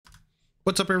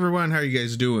What's up, everyone? How are you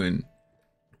guys doing?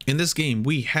 In this game,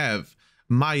 we have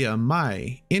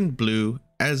MiyaMy in blue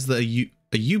as the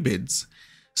Ayyubids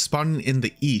spawning in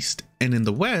the east, and in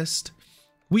the west,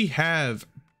 we have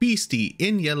Beasty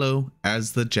in yellow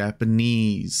as the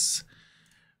Japanese.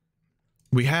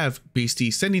 We have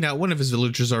Beasty sending out one of his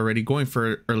villagers already, going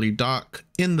for early dock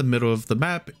in the middle of the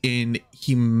map in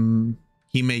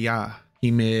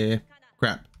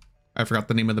crap, I forgot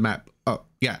the name of the map. Oh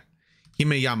yeah,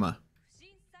 MiyaMy.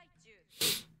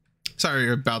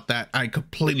 Sorry about that. I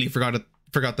completely forgot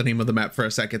the name of the map for a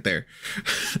second there.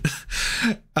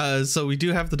 So we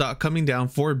do have the dock coming down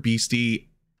for Beasty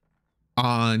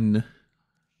on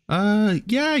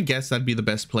yeah, I guess that'd be the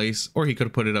best place, or he could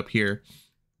have put it up here.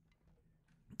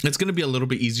 It's going to be a little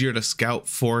bit easier to scout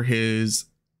for his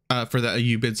for the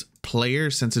Ayyubids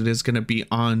player, since it is going to be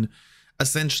on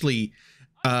essentially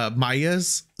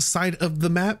Maya's side of the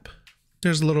map.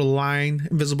 There's a little line,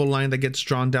 invisible line, that gets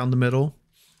drawn down the middle,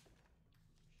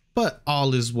 but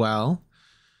all is well.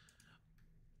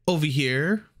 Over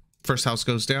here, first house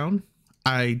goes down.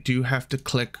 I do have to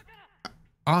click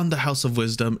on the House of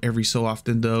Wisdom every so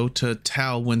often though to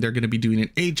tell when they're going to be doing an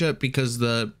age up, because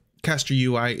the caster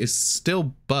UI is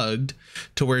still bugged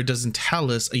to where it doesn't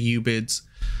tell us Ayyubids,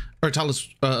 or tell us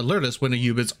alert us when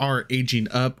Ayyubids are aging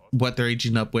up, what they're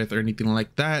aging up with, or anything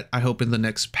like that. I hope in the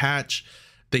next patch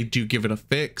they do give it a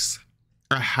fix.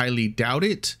 I highly doubt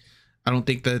it. I don't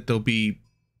think that they'll be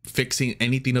fixing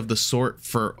anything of the sort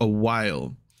for a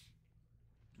while.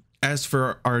 As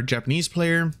for our Japanese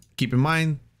player, keep in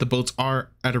mind the boats are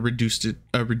at a reduced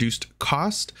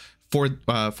cost for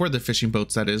the fishing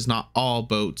boats. That is, not all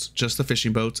boats, just the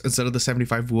fishing boats. Instead of the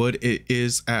 75 wood, it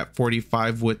is at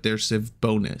 45 with their civ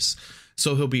bonus.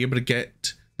 So he'll be able to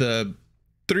get the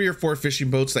 3 or 4 fishing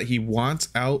boats that he wants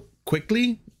out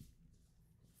quickly,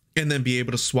 and then be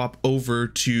able to swap over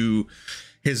to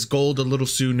his gold a little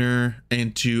sooner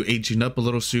and to aging up a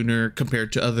little sooner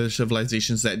compared to other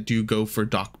civilizations that do go for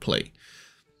dock play.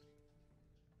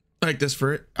 Like this,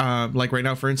 for like right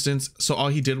now, for instance. So all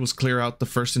he did was clear out the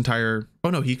first entire, oh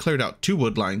no, he cleared out 2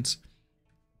 wood lines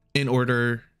in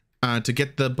order to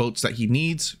get the boats that he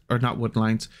needs, or not wood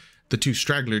lines, the 2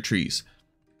 straggler trees.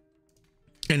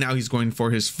 And now he's going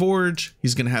for his forge.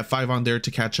 He's going to have 5 on there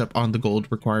to catch up on the gold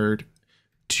required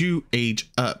to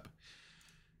age up.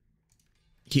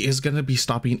 He is going to be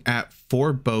stopping at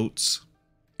 4 boats.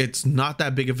 It's not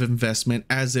that big of an investment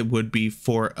as it would be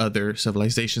for other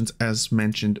civilizations, as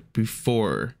mentioned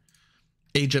before.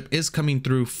 Age up is coming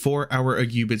through for our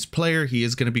Ayyubids player. He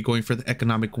is going to be going for the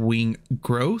economic wing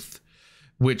growth,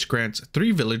 which grants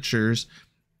 3 villagers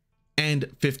and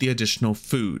 50 additional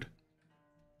food.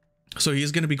 So he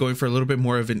is going to be going for a little bit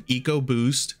more of an eco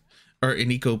boost, or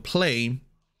an eco play,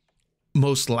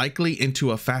 most likely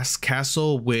into a fast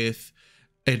castle with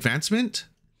advancement,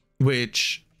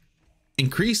 which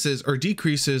increases or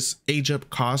decreases age up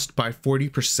cost by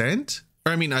 40%,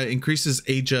 or I mean increases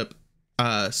age up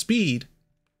speed.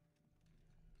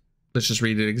 Let's just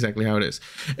read it exactly how it is.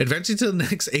 Advancing to the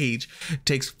next age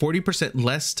takes 40%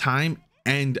 less time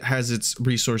and has its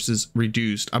resources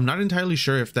reduced. I'm not entirely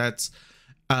sure if that's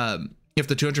if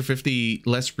the 250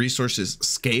 less resources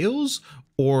scales,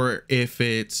 or if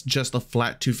it's just a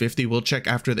flat 250. We'll check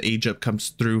after the age up comes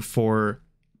through for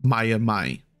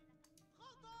MiyaMy.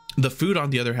 The food,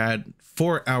 on the other hand,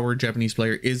 for our Japanese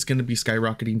player is going to be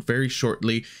skyrocketing very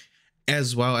shortly,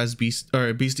 as well as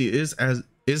Beasty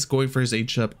is going for his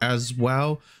age up as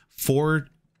well for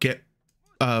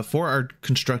our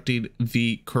constructing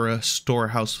the Kura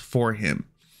storehouse for him.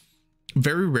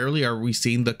 Very rarely are we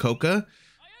seeing the Koka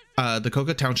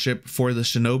township for the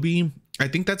shinobi. I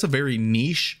think that's a very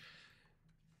niche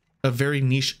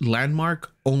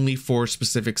landmark, only for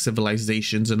specific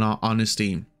civilizations, in all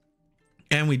honesty.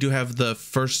 And we do have the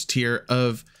first tier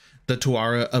of the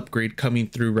Tuara upgrade coming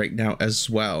through right now as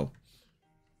well.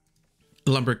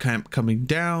 Lumber camp coming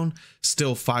down,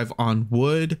 still 5 on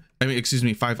wood. I mean, excuse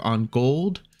me, 5 on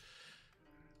gold.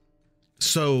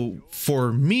 So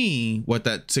for me, what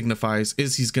that signifies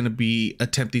is he's going to be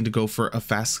attempting to go for a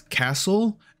fast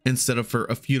castle instead of for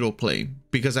a feudal play,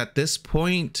 because at this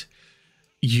point,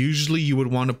 usually you would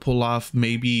want to pull off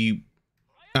maybe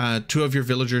 2 of your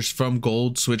villagers from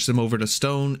gold, switch them over to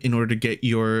stone in order to get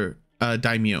your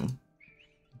daimyo.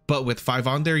 But with 5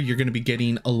 on there, you're going to be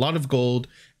getting a lot of gold,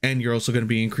 and you're also going to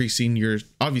be increasing your,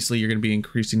 obviously you're going to be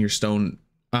increasing your stone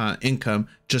income,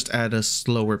 just at a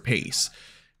slower pace.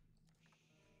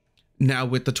 Now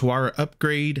with the Tuara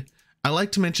upgrade, I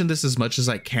like to mention this as much as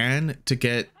I can to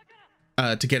get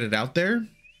it out there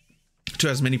to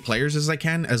as many players as I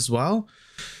can as well.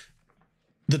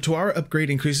 The Tuara upgrade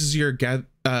increases your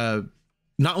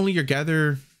not only your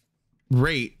gather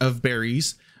rate of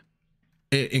berries,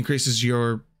 it increases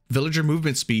your villager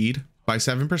movement speed by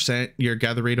 7%, your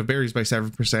gather rate of berries by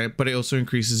 7%, but it also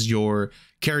increases your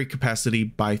carry capacity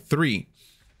by 3.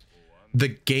 The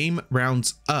game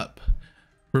rounds up.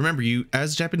 Remember, you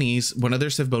as Japanese, one of their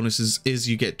civ bonuses is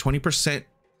you get 20%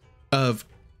 of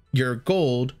your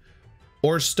gold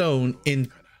or stone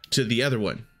into the other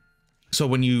one. So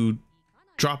when you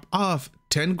drop off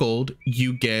 10 gold,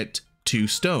 you get 2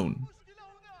 stone.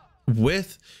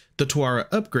 With the Tuara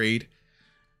upgrade,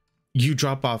 you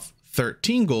drop off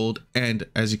 13 gold, and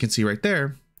as you can see right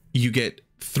there, you get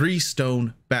 3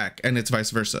 stone back, and it's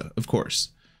vice versa, of course.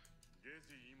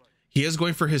 He is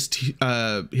going for his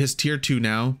tier 2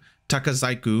 now,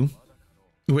 Takazaiku,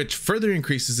 which further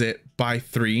increases it by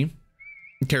 3,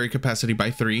 carry capacity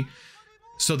by 3.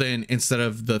 So then instead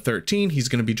of the 13, he's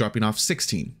going to be dropping off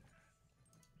 16.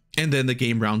 And then the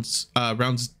game rounds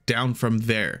down from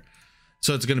there.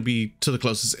 So it's going to be to the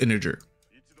closest integer.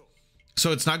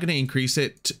 So it's not going to increase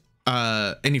it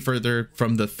any further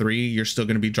from the 3. You're still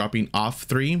going to be dropping off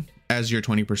 3 as your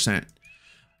 20%.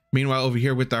 Meanwhile, over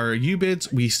here with our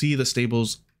Ayyubids, we see the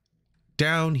stables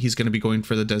down. He's going to be going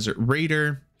for the Desert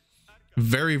Raider.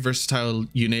 Very versatile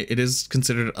unit. It is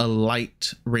considered a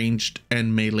light ranged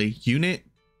and melee unit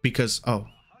because, oh,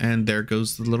 and there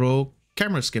goes the little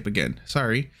camera skip again.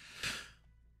 Sorry.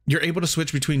 You're able to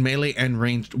switch between melee and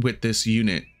ranged with this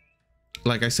unit.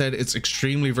 Like I said, it's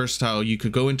extremely versatile. You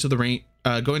could go into the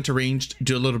ranged,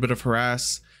 do a little bit of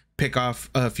harass, pick off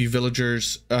a few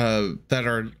villagers that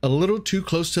are a little too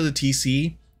close to the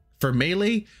TC for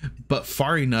melee, but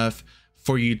far enough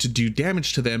for you to do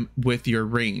damage to them with your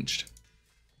ranged.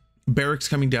 Barracks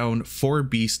coming down for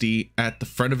Beasty at the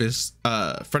front of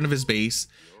his base.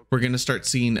 We're going to start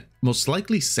seeing most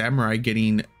likely Samurai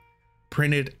getting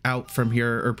printed out from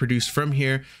here or produced from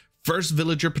here. First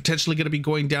villager potentially going to be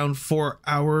going down for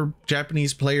our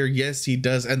Japanese player. Yes, he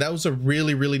does. And that was a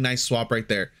really, really nice swap right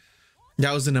there.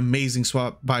 That was an amazing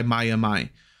swap by MiyaMy.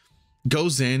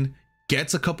 Goes in,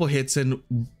 gets a couple hits in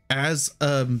as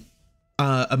a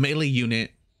melee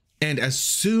unit. And as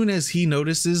soon as he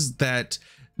notices that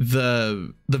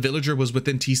the villager was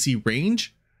within TC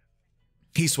range,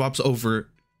 he swaps over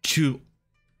to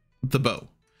the bow.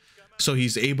 So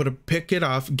he's able to pick it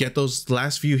off, get those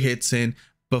last few hits in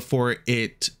before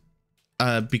it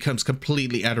becomes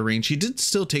completely out of range. He did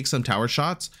still take some tower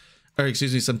shots, or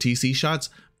excuse me, some TC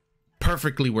shots.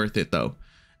 Perfectly worth it though.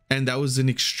 And that was an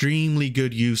extremely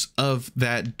good use of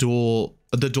that dual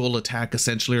attack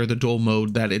essentially, or the dual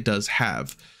mode that it does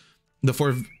have. The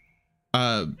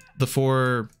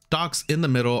four docks in the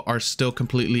middle are still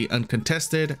completely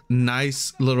uncontested.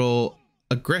 Nice little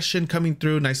aggression coming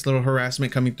through, nice little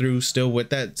harassment coming through still with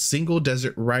that single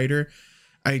Desert Rider.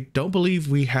 I don't believe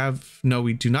we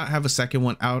do not have a second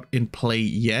one out in play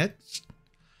yet.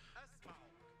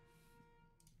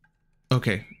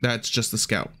 Okay, that's just the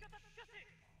scout.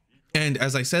 And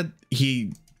as I said,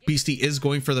 Beasty is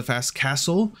going for the fast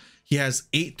castle. He has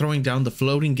 8 throwing down the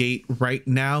floating gate right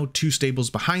now, 2 stables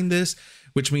behind this,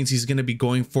 which means he's going to be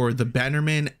going for the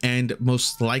bannerman and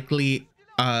most likely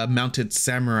mounted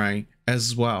samurai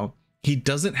as well. He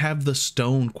doesn't have the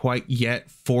stone quite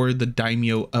yet for the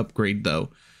daimyo upgrade though.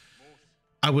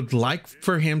 I would like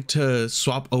for him to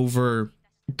swap over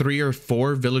 3 or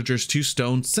 4 villagers to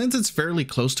stone, since it's fairly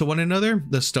close to one another,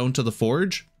 the stone to the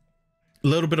forge. A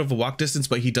little bit of a walk distance,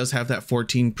 but he does have that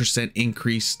 14%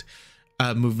 increased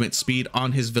movement speed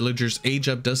on his villagers. Age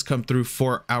up does come through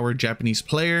for our Japanese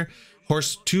player.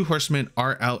 2 horsemen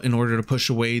are out in order to push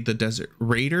away the Desert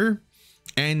Raider,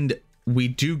 and we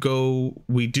do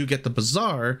get the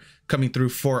bazaar coming through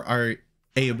for our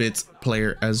Ayyubids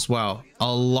player as well.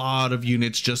 A lot of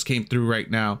units just came through right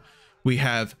now. We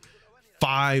have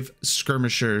 5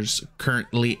 skirmishers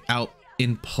currently out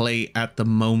in play at the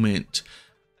moment,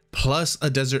 plus a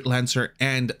Desert Lancer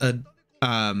and a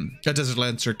Desert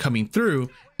Lancer coming through,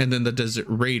 and then the Desert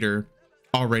Raider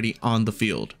already on the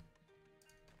field.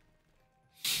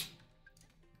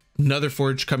 Another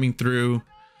forge coming through.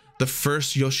 The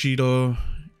first Yoshido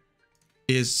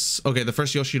is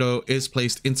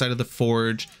placed inside of the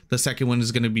forge. The second one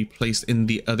is going to be placed in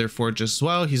the other forge as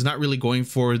well. He's not really going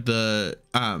for the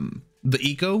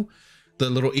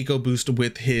little eco boost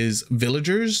with his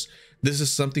villagers. This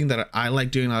is something that I like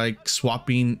doing. I like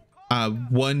swapping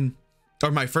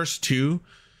my first 2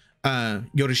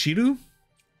 Yorishiru.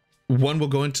 One will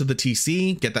go into the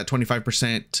TC, get that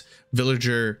 25%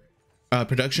 villager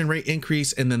production rate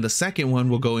increase, and then the second one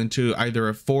will go into either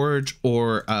a forge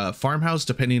or a farmhouse,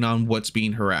 depending on what's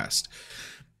being harassed.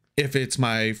 If it's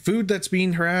my food that's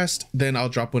being harassed, then I'll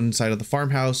drop one inside of the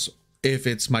farmhouse, if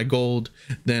it's my gold,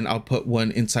 then I'll put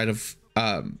one inside of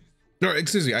or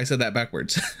excuse me, I said that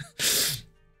backwards.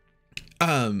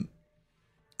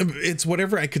 It's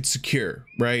whatever I could secure,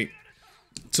 right?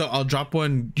 So I'll drop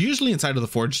one usually inside of the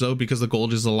forge though, because the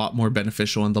gold is a lot more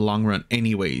beneficial in the long run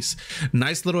anyways.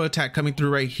 Nice little attack coming through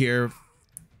right here.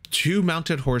 Two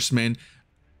mounted horsemen,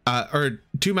 or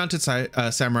two mounted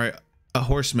samurai, a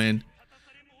horseman,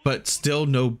 but still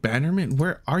no bannerman.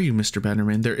 Where are you, Mr.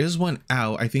 Bannerman? There is one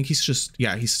out. I think he's just,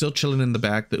 yeah, he's still chilling in the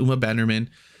back. The Bannerman.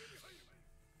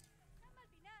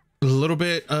 A little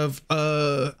bit of,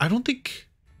 I don't think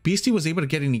Beasty was able to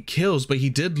get any kills, but he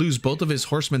did lose both of his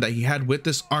horsemen that he had with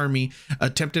this army.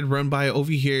 Attempted run by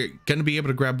over here. Gonna be able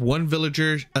to grab one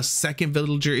villager, a second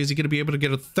villager. Is he gonna be able to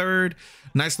get a third?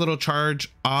 Nice little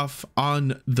charge off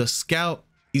on the scout.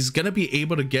 He's gonna be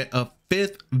able to get a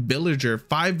fifth villager.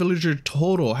 5 villager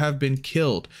total have been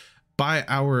killed by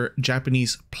our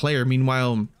Japanese player.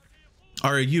 Meanwhile,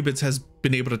 our Ayyubids has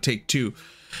been able to take 2.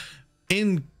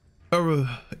 In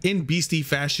Beasty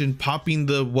fashion, popping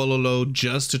the Wololo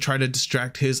just to try to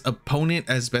distract his opponent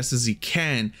as best as he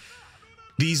can.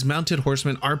 These mounted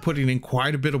horsemen are putting in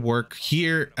quite a bit of work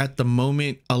here at the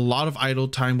moment. A lot of idle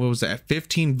time. What was that?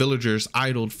 15 villagers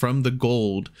idled from the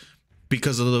gold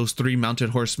because of those 3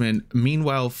 mounted horsemen.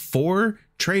 Meanwhile, 4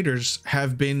 traders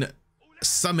have been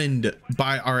summoned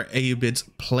by our Ayyubids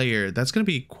player. That's going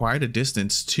to be quite a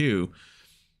distance too.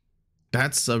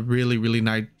 That's a really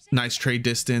nice trade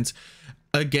distance.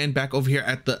 Again, back over here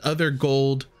at the other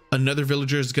gold, another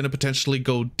villager is going to potentially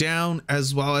go down,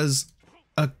 as well as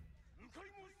a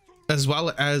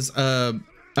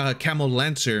camel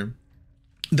lancer.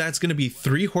 That's going to be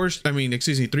 3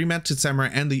 mounted samurai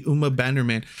and the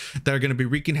Bannerman that are going to be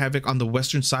wreaking havoc on the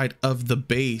western side of the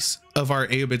base of our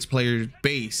Ayyubids player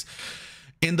base.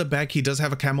 In the back, he does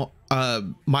have a camel.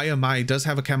 MiyaMy does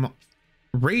have a camel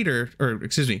raider, or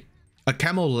excuse me, a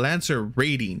camel lancer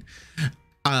raiding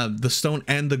the stone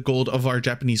and the gold of our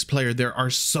Japanese player. There are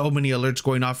so many alerts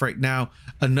going off right now.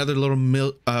 Another little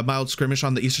mild skirmish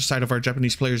on the eastern side of our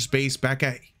Japanese player's base. Back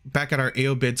at our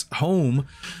Ayyubids home,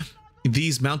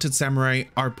 these mounted samurai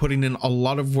are putting in a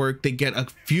lot of work. They get a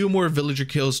few more villager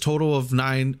kills, total of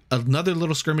 9. Another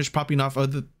little skirmish popping off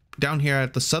down here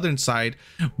at the southern side,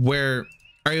 where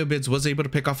Ayyubids was able to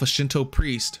pick off a Shinto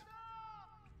priest.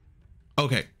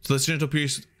 Okay, so the Shinto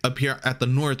priest up here at the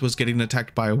north was getting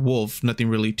attacked by a wolf. Nothing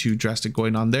really too drastic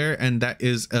going on there, and that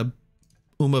is a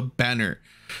banner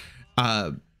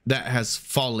that has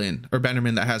fallen, or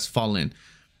bannerman that has fallen.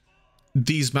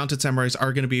 These mounted samurais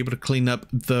are going to be able to clean up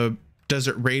the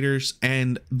desert raiders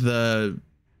and the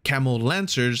camel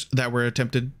lancers that were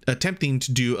attempting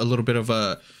to do a little bit of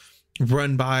a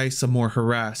run by, some more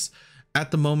harass.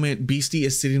 At the moment, Beasty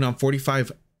is sitting on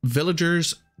 45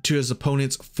 villagers to his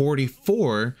opponent's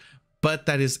 44, but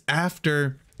that is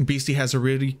after Beasty has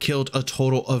already killed a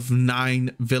total of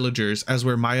 9 villagers, as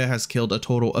where Maya has killed a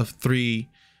total of 3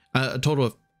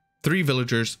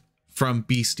 villagers from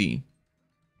Beasty.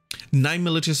 9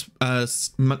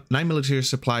 military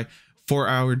supply for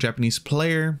our Japanese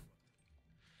player,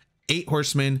 8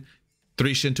 horsemen,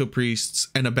 3 Shinto priests,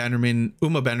 and a bannerman.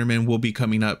 Bannerman will be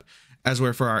coming up. As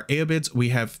where for our Ayyubids, we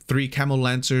have 3 camel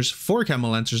lancers, 4 camel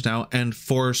lancers now, and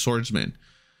 4 swordsmen.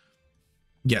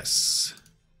 Yes.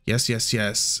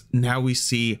 Now we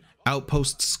see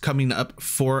outposts coming up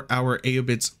for our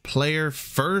Ayyubids player.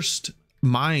 First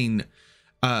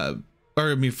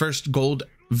gold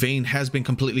vein has been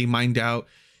completely mined out.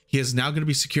 He is now going to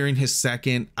be securing his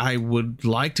second. I would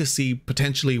like to see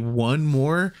potentially one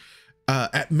more,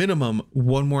 at minimum,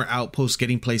 one more outpost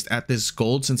getting placed at this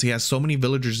gold, since he has so many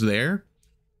villagers there.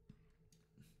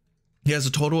 He has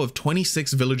a total of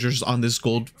 26 villagers on this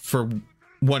gold for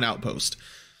one outpost.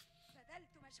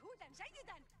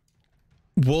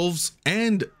 Wolves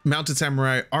and mounted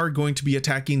samurai are going to be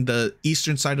attacking the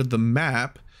eastern side of the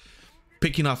map,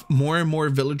 picking off more and more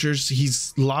villagers.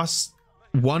 He's lost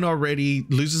one already,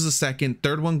 loses a second,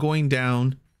 third one going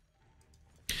down.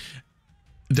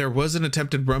 There was an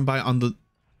attempted run by on the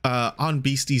on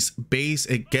Beasty's base.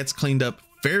 It gets cleaned up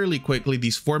fairly quickly.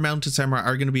 These 4 mounted samurai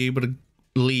are going to be able to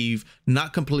leave,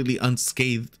 not completely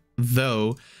unscathed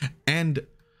though, and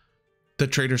the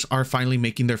traders are finally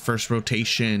making their first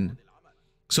rotation.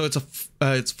 So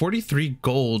it's 43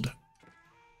 gold.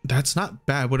 That's not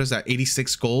bad. What is that?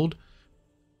 86 gold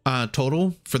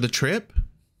total for the trip.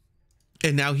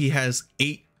 And now he has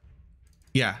 8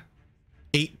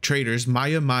 traders.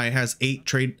 MiyaMy has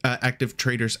 8 active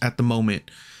traders at the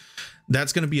moment.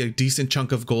 That's going to be a decent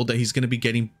chunk of gold that he's going to be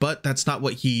getting, but that's not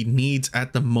what he needs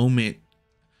at the moment.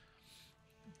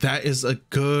 That is a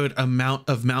good amount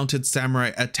of mounted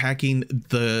samurai attacking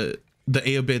the the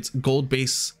Ayyubids gold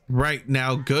base right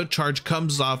now. Good charge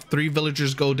comes off. 3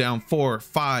 villagers go down. 4,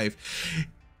 5.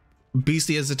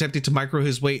 Beasty is attempting to micro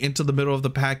his way into the middle of the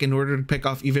pack in order to pick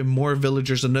off even more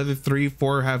villagers. Another 3,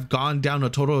 4 have gone down, a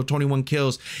total of 21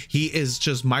 kills. He is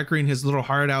just microing his little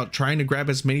heart out, trying to grab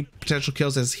as many potential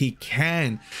kills as he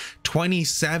can.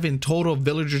 27 total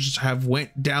villagers have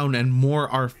went down and more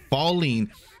are falling.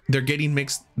 They're getting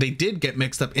mixed. They did get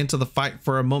mixed up into the fight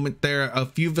for a moment there. A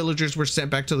few villagers were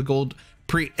sent back to the gold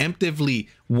preemptively.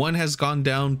 1 has gone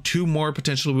down. 2 more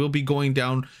potentially will be going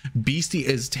down. Beasty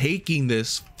is taking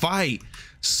this fight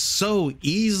so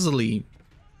easily,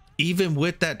 even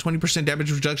with that 20%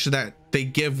 damage reduction that they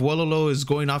give. Wololo is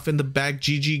going off in the back.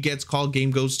 GG gets called.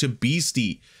 Game goes to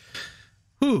Beasty.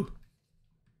 Whew.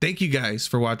 Thank you guys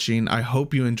for watching. I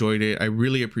hope you enjoyed it. I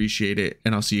really appreciate it,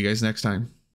 and I'll see you guys next time.